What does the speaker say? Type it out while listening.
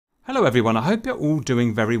Hello everyone, I hope you're all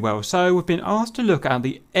doing very well. So we've been asked to look at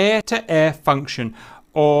the air-to-air function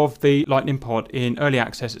of the Lightning Pod in early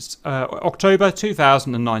access. It's October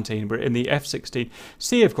 2019. We're in the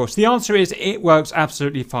F-16C, of course. The answer is it works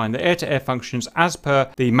absolutely fine. The air-to-air functions, as per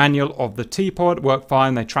the manual of the TPOD, work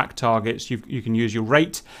fine. They track targets. You can use your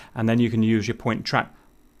rate, and then you can use your point track.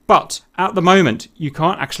 But at the moment, you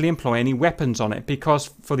can't actually employ any weapons on it, because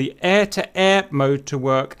for the air-to-air mode to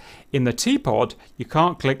work in the TPOD, you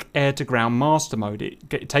can't click air-to-ground master mode.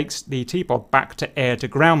 It takes the TPOD back to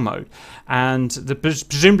air-to-ground mode. And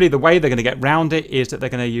presumably the way they're going to get round it is that they're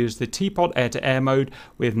going to use the TPOD air-to-air mode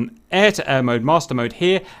with an air-to-air mode master mode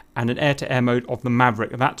here and an air-to-air mode of the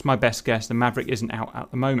Maverick. That's my best guess. The Maverick isn't out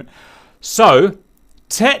at the moment. So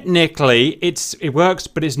technically it works,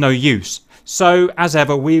 but it's no use. So, as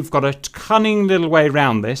ever, we've got a cunning little way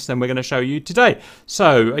around this, and we're going to show you today.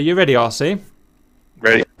 So, are you ready, RC?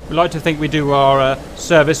 Ready. We like to think we do our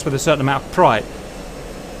service with a certain amount of pride.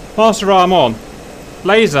 Master arm on.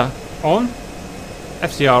 Laser on.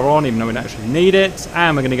 FCR on, even though we don't actually need it.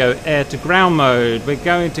 And we're going to go air-to-ground mode. We're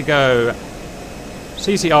going to go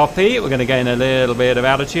CCRP. We're going to gain a little bit of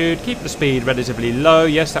altitude. Keep the speed relatively low.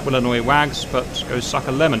 Yes, that will annoy Wags, but go suck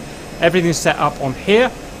a lemon. Everything's set up on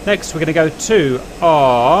here. Next, we're going to go to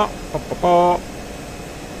our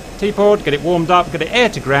TPOD, get it warmed up, get it air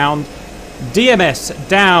to ground, DMS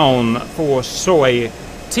down for soy,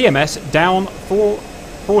 TMS down for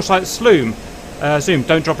foresight sloom. Zoom,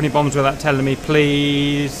 don't drop any bombs without telling me,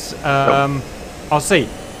 please. I'll see.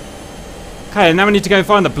 Okay, now we need to go and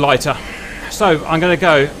find the blighter. So, I'm going to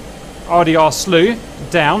go RDR slew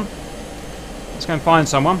down. Let's go and find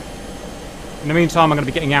someone. In the meantime, I'm going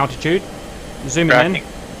to be getting altitude. Zooming in.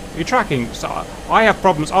 You're tracking. So I have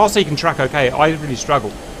problems. RC can track okay. I really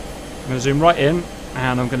struggle. I'm going to zoom right in,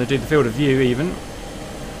 and I'm going to do the field of view even.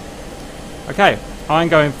 Okay, I'm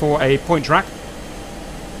going for a point track.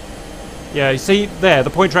 Yeah, you see there, the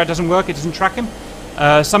point track doesn't work. It doesn't track him.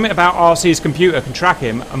 Something about RC's computer can track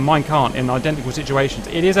him, and mine can't in identical situations.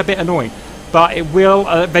 It is a bit annoying, but it will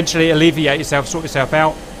eventually alleviate itself, sort itself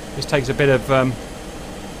out. This takes a bit of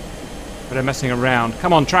messing around.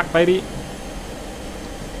 Come on, track, baby.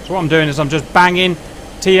 So what I'm doing is I'm just banging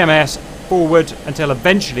TMS forward until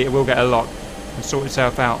eventually it will get a lock and sort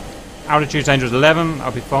itself out. Altitude danger is 11,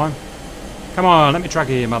 I'll be fine. Come on, let me track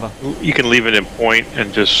you, mother. You can leave it in point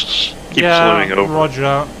and just keep slowing it over.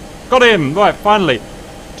 Roger. Got him! Right, finally.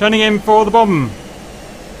 Turning in for the bomb.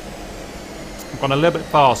 I've gone a little bit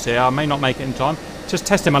fast here, I may not make it in time. Just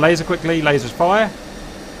testing my laser quickly, lasers fire.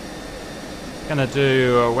 Gonna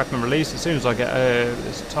do a weapon release as soon as I get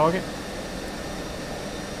this target.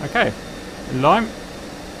 Okay, in line.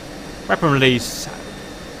 Weapon release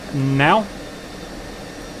now.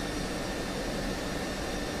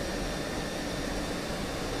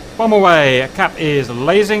 Bomb away. Cap is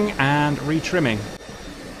lasing and retrimming.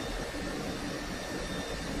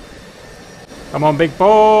 Come on, big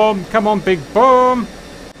bomb. Come on, big bomb.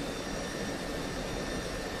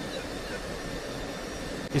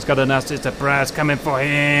 He's got a nasty surprise coming for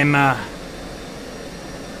him.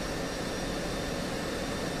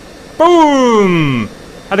 Boom!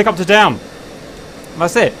 Helicopter down.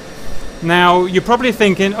 That's it. Now, you're probably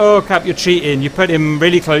thinking, oh, Cap, you're cheating. You put him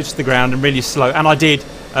really close to the ground and really slow. And I did,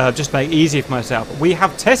 just make it easy for myself. We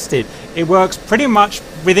have tested. It works pretty much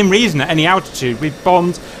within reason at any altitude. We've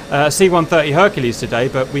bombed C-130 Hercules today,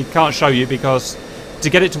 but we can't show you because to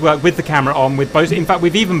get it to work with the camera on, with both, in fact,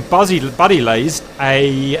 we've even buddy lased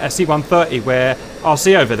a C-130 where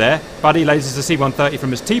RC over there, buddy lasers a C-130 from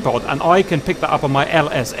his TPOD, and I can pick that up on my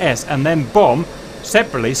LSS and then bomb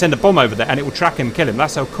separately, send a bomb over there, and it will track him, kill him.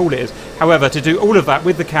 That's how cool it is. However, to do all of that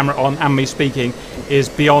with the camera on and me speaking is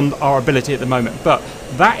beyond our ability at the moment. But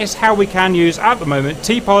that is how we can use, at the moment,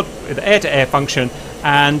 TPOD with air-to-air function,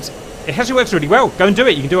 and it actually works really well. Go and do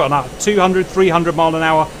it. You can do it on a 200, 300 mile an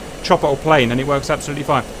hour chopper or plane, and it works absolutely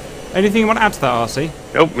fine. Anything you want to add to that, RC?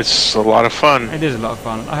 Nope, it's a lot of fun. It is a lot of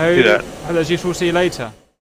fun. I hope that's useful. See you later.